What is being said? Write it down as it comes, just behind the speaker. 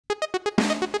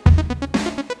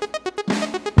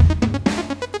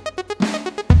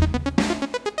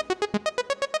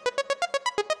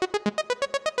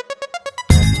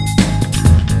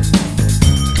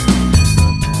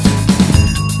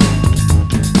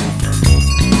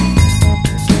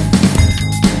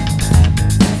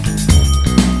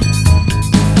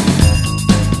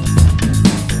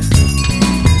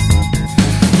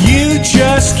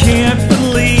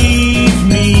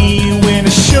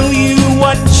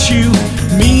you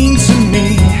mean to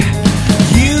me.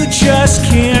 You just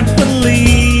can't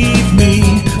believe me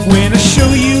when I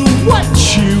show you what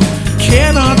you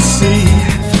cannot see.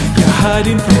 You're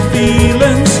hiding from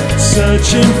feelings,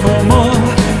 searching for more,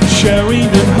 sharing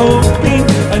and hoping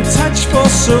and touched for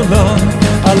so long.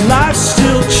 Our lives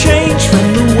still change from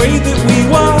the way that we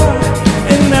were,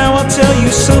 and now I'll tell you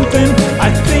something I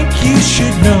think you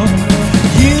should know.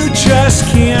 You just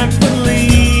can't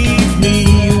believe me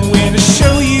when I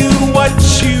show you what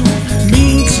you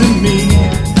mean to me.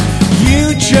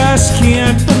 You just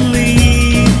can't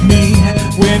believe me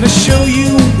when I show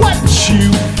you what you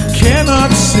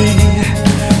cannot see.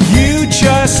 You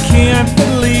just can't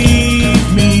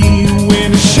believe me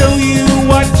when I show you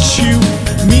what you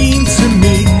mean to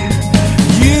me.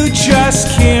 You just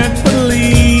can't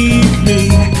believe me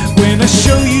when I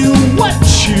show you what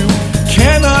you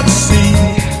cannot see.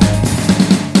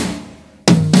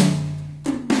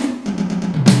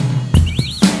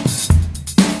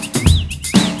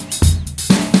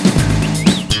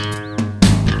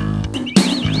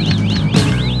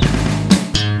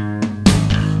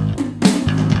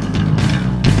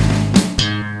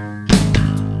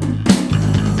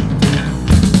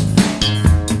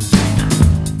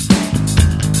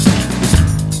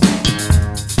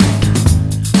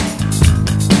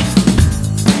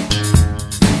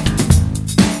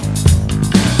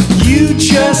 You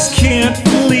just can't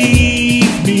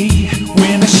believe me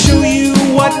when I show you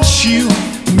what you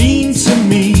mean to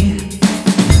me.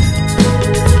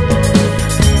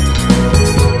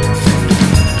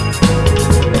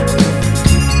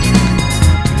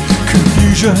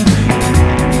 Confusion,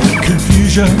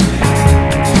 confusion,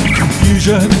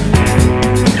 confusion.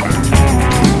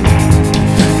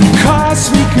 You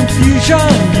caused me confusion,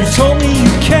 you told me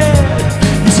you cared.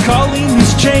 He's calling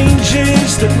these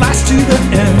changes that last to the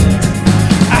end.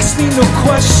 Ask me no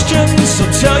questions,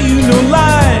 I'll tell you no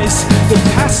lies. The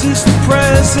past is the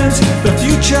present, the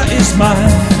future is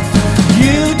mine.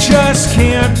 You just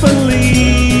can't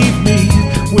believe me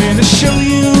when I show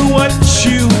you what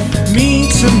you mean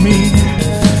to me.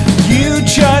 You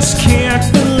just can't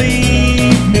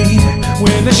believe me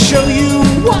when I show you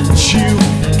what you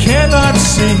cannot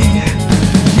see.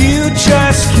 You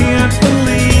just can't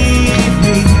believe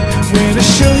me when I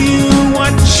show you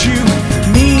what you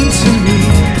mean to me.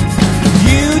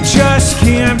 You just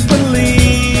can't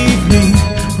believe me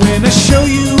when I show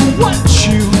you what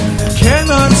you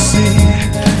cannot see.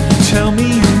 Tell me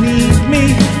you need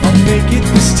me, I'll make it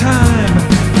this time.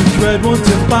 The thread won't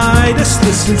divide us,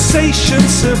 the sensation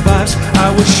survives.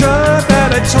 I was sure that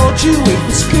I told you it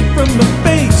was good from the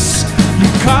face. You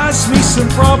caused me some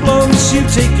problems,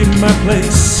 you've taken my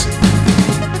place.